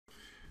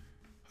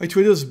Hi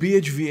traders,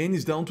 BHVN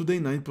is down today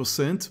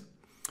 9%.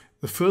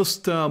 The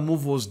first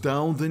move was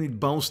down, then it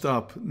bounced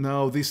up.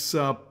 Now this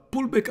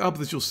pullback up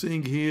that you're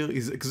seeing here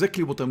is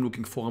exactly what I'm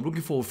looking for. I'm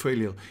looking for a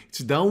failure. It's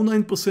down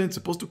 9%, it's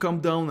supposed to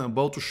come down. I'm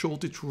about to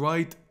short it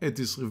right at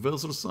this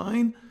reversal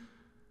sign.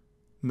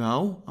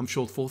 Now I'm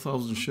short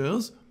 4,000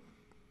 shares.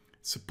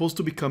 It's supposed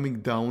to be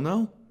coming down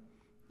now.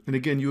 And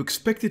again, you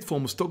expect it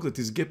from a stock that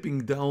is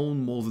gapping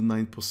down more than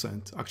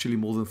 9%, actually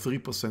more than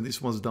 3%.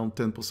 This one's down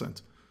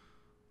 10%.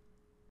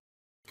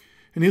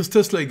 And here's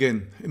Tesla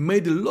again. I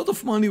made a lot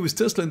of money with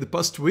Tesla in the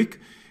past week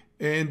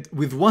and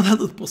with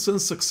 100%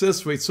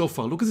 success rate so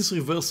far. Look at this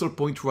reversal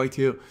point right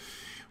here.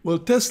 Well,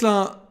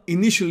 Tesla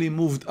initially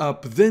moved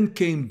up, then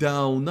came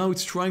down. Now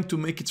it's trying to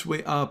make its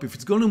way up. If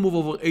it's going to move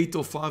over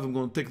 805, I'm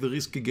going to take the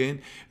risk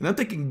again. And I'm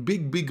taking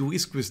big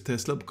risk with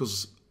Tesla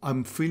because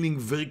I'm feeling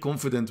very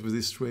confident with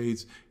these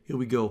trades. Here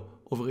we go,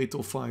 over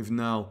 805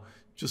 now.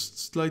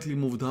 Just slightly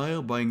moved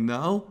higher, buying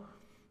now.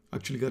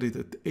 Actually got it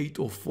at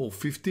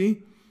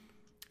 804.50.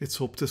 Let's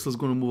hope Tesla's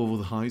going to move over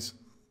the highs.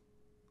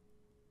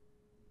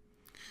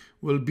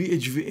 Well,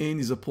 BHVN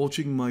is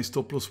approaching my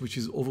stop loss, which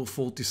is over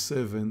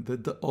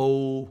 47.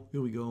 Oh,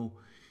 here we go.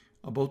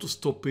 About to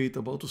stop it,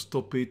 about to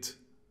stop it.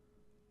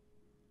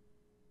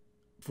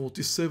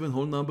 47,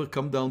 whole number,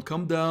 come down,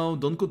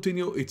 don't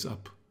continue, it's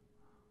up.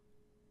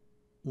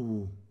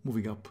 Ooh,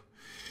 moving up.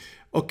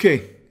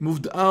 Okay,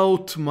 moved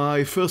out.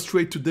 My first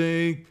trade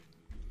today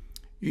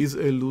is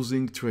a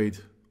losing trade.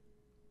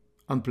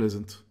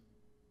 Unpleasant.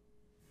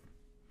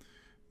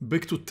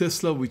 Back to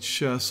Tesla, which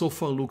so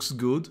far looks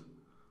good.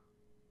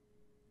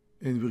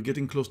 And we're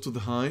getting close to the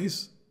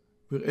highs.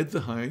 We're at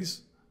the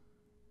highs.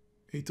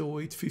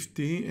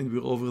 808.50 and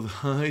we're over the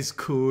highs.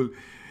 Cool.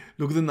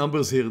 Look at the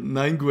numbers here.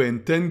 9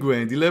 grand, 10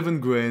 grand,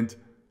 11 grand.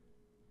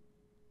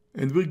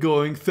 And we're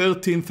going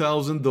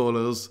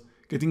 $13,000.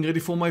 Getting ready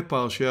for my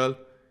partial.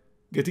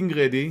 Getting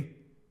ready.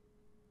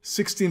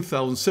 $16,000,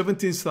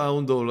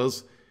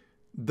 $17,000.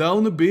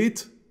 Down a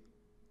bit.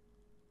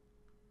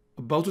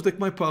 About to take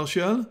my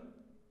partial.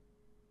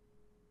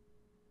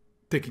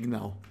 Taking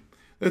now.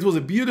 That was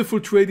a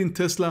beautiful trade in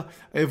Tesla.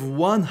 I have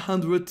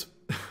 100%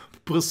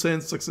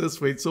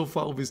 success rate so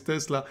far with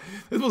Tesla.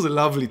 That was a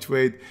lovely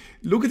trade.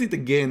 Look at it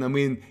again. I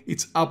mean,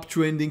 it's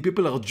uptrending.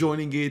 People are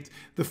joining it.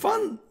 The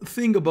fun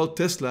thing about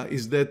Tesla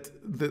is that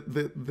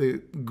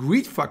the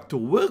greed factor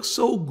works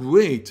so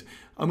great.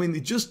 I mean,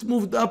 it just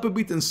moved up a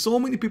bit and so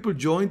many people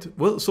joined.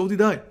 Well, so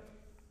did I.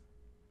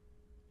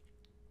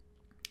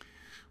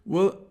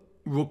 Well,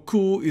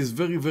 Roku is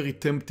very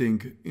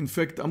tempting. In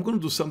fact, I'm going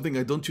to do something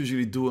I don't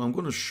usually do. I'm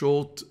going to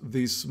short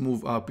this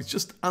move up. It's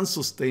just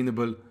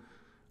unsustainable.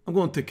 I'm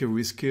going to take a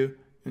risk here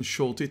and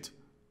short it.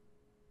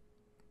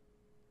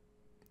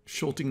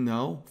 Shorting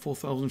now,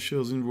 4,000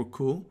 shares in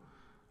Roku.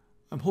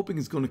 I'm hoping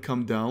it's going to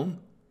come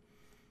down.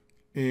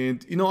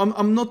 And you know,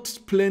 I'm not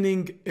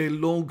planning a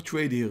long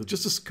trade here,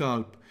 just a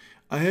scalp.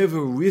 I have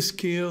a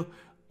risk here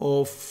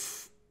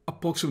of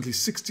approximately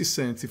 60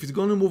 cents. If it's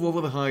going to move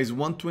over the highs,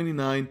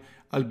 129,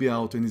 I'll be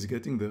out, and it's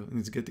getting there, and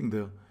it's getting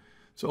there.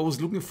 So I was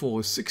looking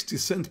for a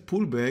 60-cent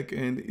pullback,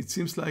 and it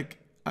seems like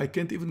I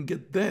can't even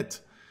get that.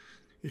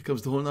 Here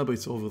comes the whole number.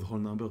 It's over the whole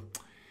number.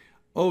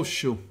 Oh,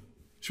 sure.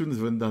 Shouldn't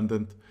have done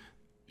that.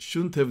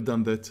 Shouldn't have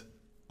done that.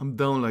 I'm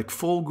down like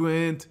 4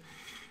 grand.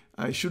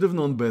 I should have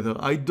known better.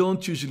 I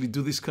don't usually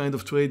do this kind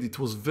of trade. It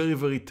was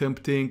very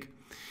tempting.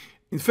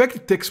 In fact,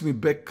 it takes me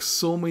back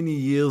so many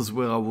years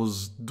where I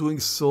was doing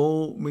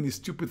so many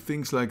stupid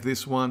things like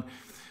this one.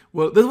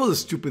 Well, that was a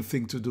stupid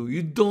thing to do.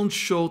 You don't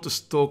short a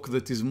stock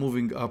that is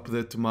moving up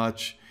that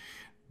much.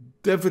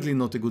 Definitely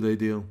not a good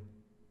idea.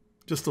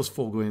 Just those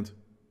 4 grand.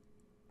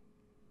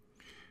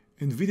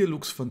 Nvidia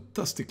looks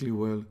fantastically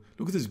well.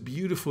 Look at this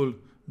beautiful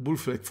bull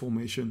flag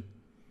formation.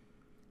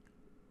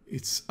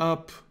 It's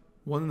up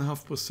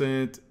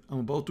 1.5%. I'm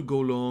about to go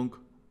long.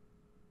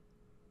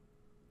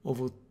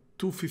 Over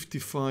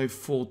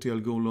 255.40 I'll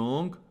go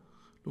long.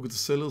 Look at the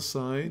seller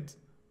side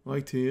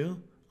right here.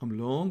 I'm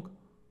long.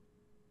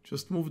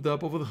 Just moved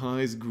up over the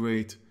highs.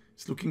 Great.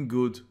 It's looking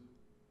good.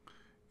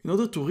 In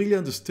order to really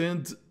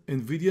understand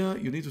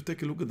Nvidia, you need to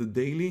take a look at the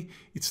daily.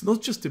 It's not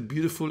just a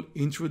beautiful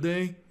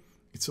intraday,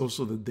 it's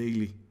also the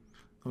daily.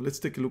 Now let's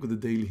take a look at the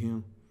daily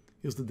here.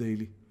 Here's the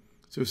daily.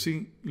 So you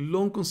see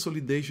long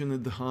consolidation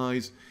at the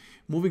highs,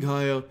 moving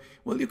higher.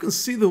 Well, you can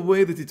see the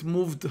way that it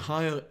moved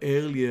higher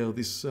earlier,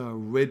 this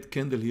red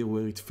candle here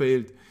where it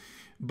failed.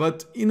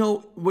 But you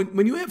know,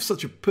 when you have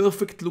such a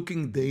perfect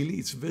looking daily,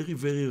 it's very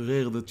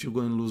rare that you're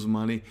going to lose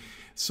money.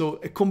 So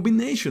a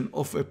combination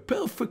of a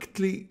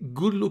perfectly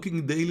good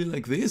looking daily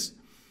like this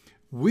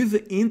with the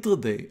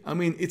intraday, I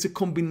mean, it's a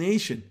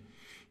combination.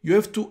 You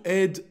have to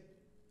add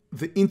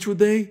the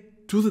intraday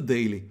to the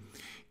daily.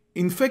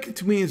 In fact,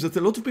 it means that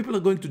a lot of people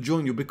are going to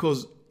join you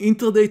because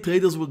intraday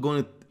traders are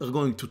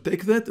going to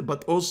take that,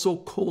 but also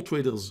core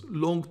traders,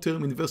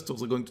 long-term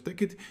investors are going to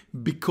take it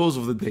because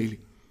of the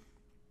daily.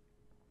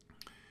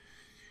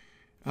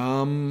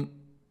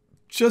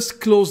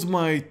 Just closed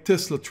my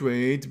Tesla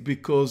trade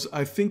because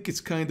I think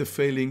it's kind of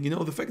failing. You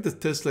know, the fact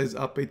that Tesla is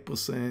up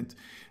 8%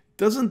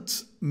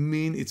 doesn't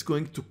mean it's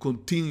going to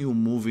continue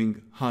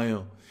moving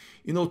higher.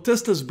 You know,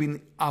 Tesla's been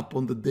up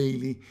on the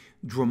daily,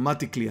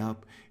 dramatically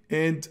up.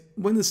 And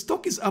when the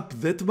stock is up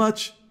that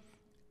much,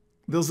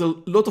 there's a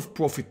lot of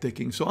profit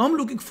taking. So I'm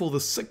looking for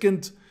the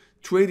second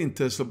trade in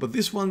Tesla, but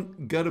this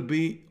one gotta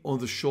be on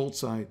the short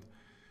side.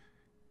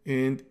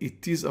 And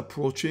it is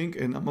approaching,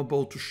 and I'm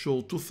about to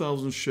short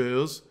 2,000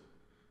 shares.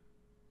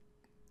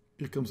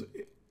 Here comes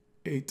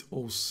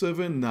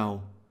 807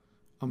 now.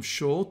 I'm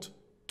short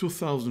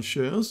 2,000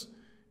 shares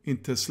in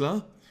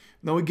Tesla.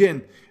 Now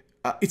again,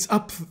 it's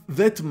up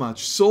that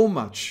much, so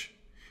much.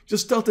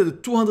 Just started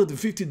at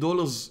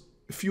 $250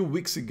 a few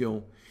weeks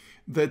ago,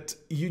 that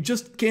you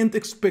just can't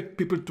expect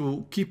people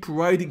to keep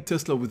riding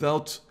Tesla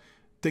without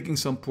taking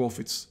some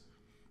profits.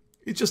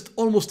 It's just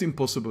almost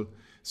impossible.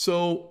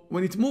 So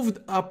when it moved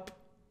up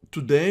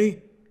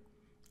today,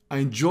 I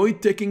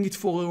enjoyed taking it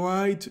for a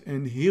ride,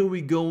 and here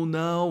we go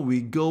now.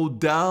 We go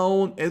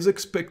down as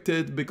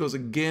expected because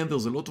again,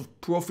 there's a lot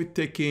of profit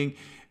taking,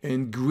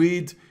 and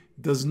greed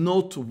does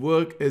not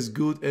work as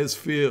good as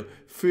fear.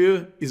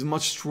 Fear is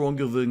much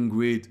stronger than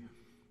greed.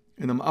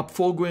 And I'm up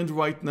 4 grand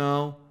right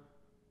now.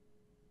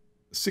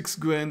 6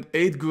 grand,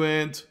 8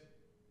 grand.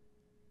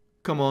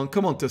 Come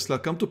on Tesla,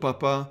 come to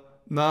Papa.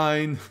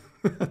 9,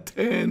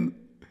 10.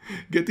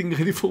 Getting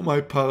ready for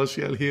my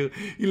partial here.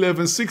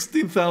 11,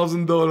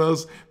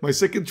 $16,000. My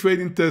second trade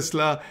in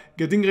Tesla.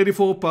 Getting ready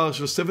for a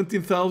partial.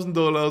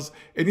 $17,000.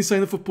 Any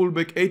sign of a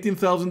pullback?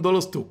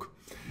 $18,000 took.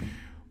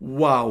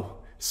 Wow.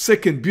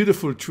 Second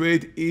beautiful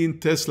trade in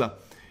Tesla.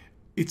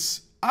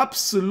 It's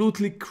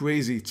absolutely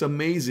crazy. It's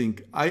amazing.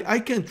 I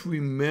can't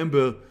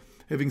remember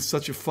having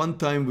such a fun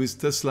time with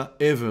Tesla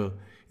ever.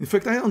 In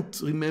fact, I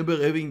don't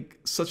remember having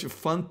such a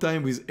fun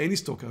time with any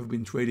stock I've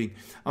been trading.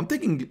 I'm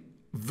taking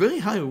very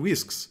high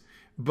risks,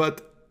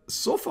 but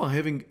so far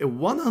having a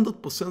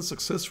 100%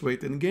 success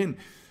rate, and again,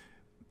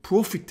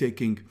 profit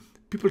taking.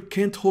 People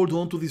can't hold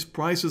on to these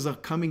prices are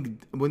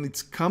coming. When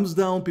it comes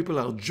down, people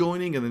are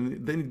joining,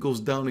 and then it goes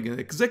down again,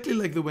 exactly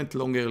like they went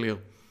long earlier.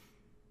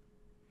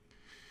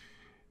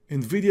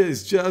 Nvidia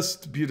is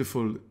just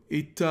beautiful.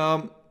 It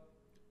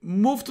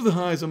moved to the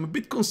highs. I'm a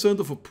bit concerned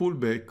of a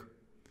pullback,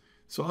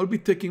 so I'll be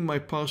taking my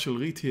partial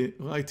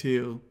right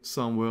here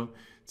somewhere.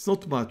 It's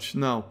not much.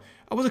 Now,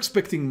 I was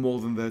expecting more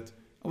than that.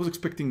 I was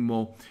expecting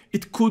more.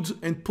 It could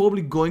and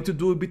probably going to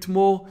do a bit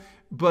more,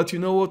 but you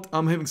know what?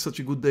 I'm having such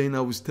a good day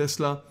now with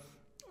Tesla.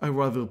 I'd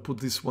rather put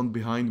this one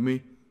behind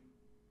me.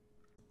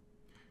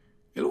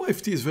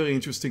 LYFT is very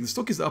interesting. The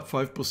stock is up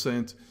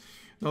 5%.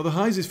 Now the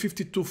highs is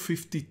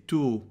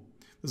 52.52.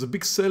 There's a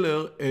big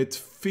seller at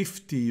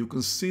 50. You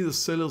can see the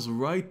sellers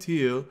right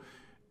here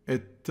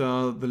at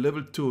the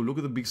level 2. Look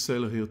at the big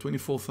seller here,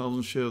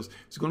 24,000 shares.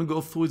 It's going to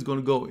go through. It's going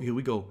to go. Here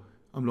we go.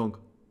 I'm long.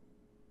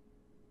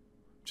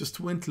 Just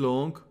went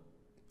long.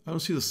 I don't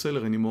see the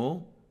seller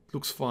anymore. It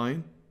looks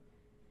fine.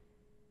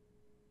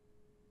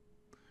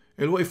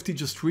 LYFT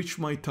just reached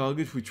my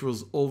target, which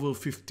was over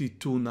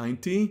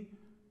 52.90.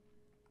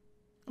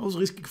 I was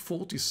risking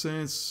 40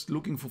 cents,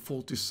 looking for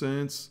 40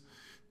 cents.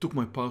 Took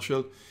my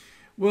partial.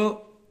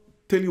 Well,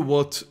 tell you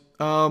what,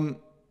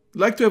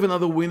 like to have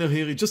another winner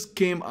here. It just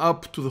came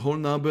up to the whole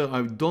number.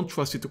 I don't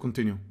trust it to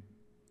continue.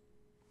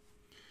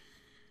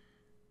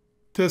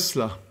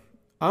 Tesla.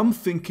 I'm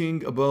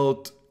thinking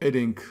about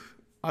adding.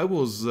 I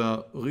was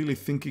really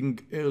thinking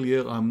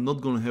earlier I'm not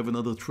going to have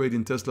another trade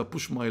in Tesla,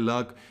 push my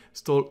luck,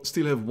 still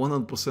have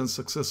 100%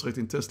 success rate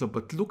in Tesla,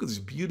 but look at this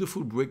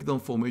beautiful breakdown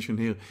formation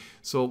here.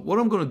 So what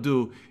I'm going to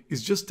do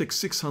is just take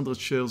 600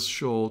 shares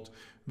short,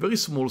 very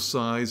small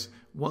size.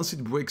 Once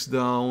it breaks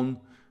down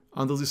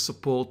under this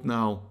support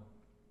now.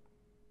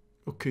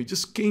 Okay,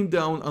 just came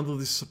down under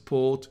this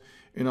support,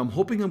 and I'm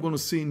hoping I'm going to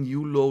see a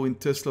new low in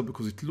Tesla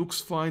because it looks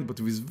fine, but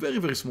with very,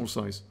 very small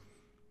size.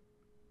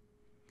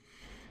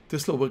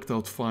 Tesla worked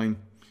out fine.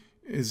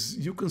 As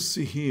you can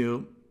see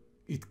here,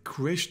 it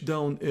crashed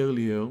down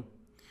earlier,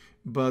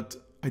 but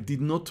I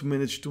did not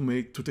manage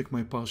to take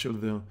my partial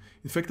there.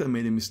 In fact, I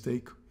made a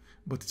mistake,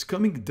 but it's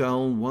coming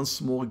down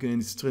once more again.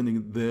 It's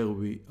trending. There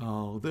we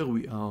are. There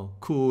we are.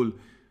 Cool.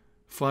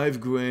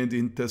 5 grand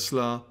in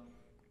Tesla.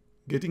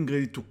 Getting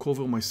ready to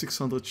cover my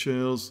 600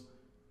 shares.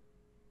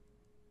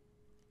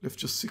 Left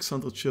just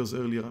 600 shares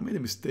earlier. I made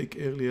a mistake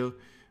earlier,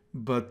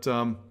 but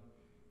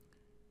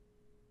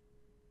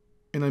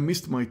and I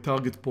missed my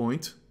target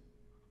point,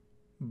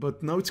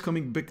 but now it's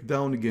coming back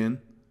down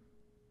again.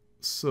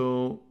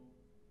 So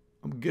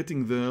I'm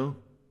getting there.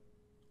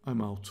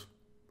 I'm out.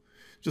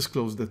 Just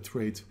close that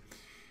trade.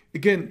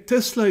 Again,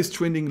 Tesla is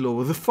trending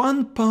lower. The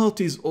fun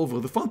part is over.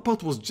 The fun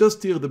part was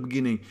just here at the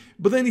beginning,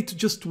 but then it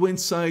just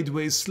went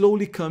sideways,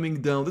 slowly coming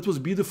down. That was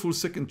beautiful.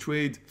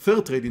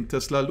 Third trade in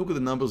Tesla. Look at the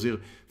numbers here.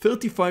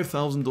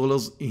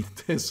 $35,000 in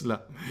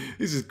Tesla.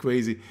 This is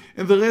crazy.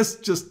 And the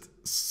rest just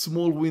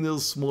small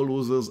winners, small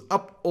losers,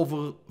 up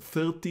over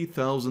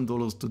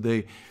 $30,000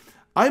 today.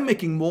 I'm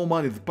making more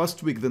money the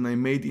past week than I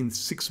made in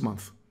 6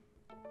 months.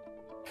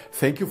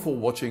 Thank you for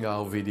watching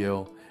our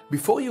video.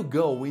 Before you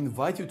go, we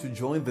invite you to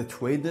join the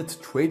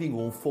Tradenet trading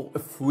room for a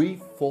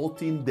free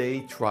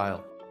 14-day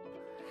trial.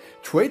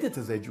 Tradenet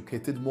has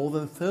educated more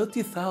than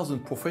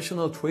 30,000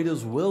 professional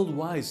traders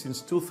worldwide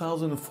since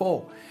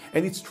 2004,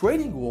 and its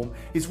trading room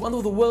is one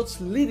of the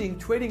world's leading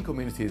trading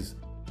communities.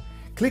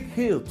 Click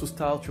here to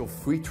start your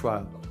free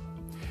trial.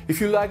 If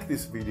you like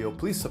this video,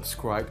 please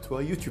subscribe to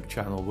our YouTube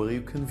channel where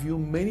you can view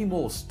many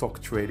more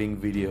stock trading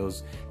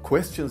videos.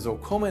 Questions or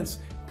comments,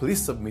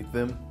 please submit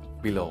them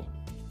below.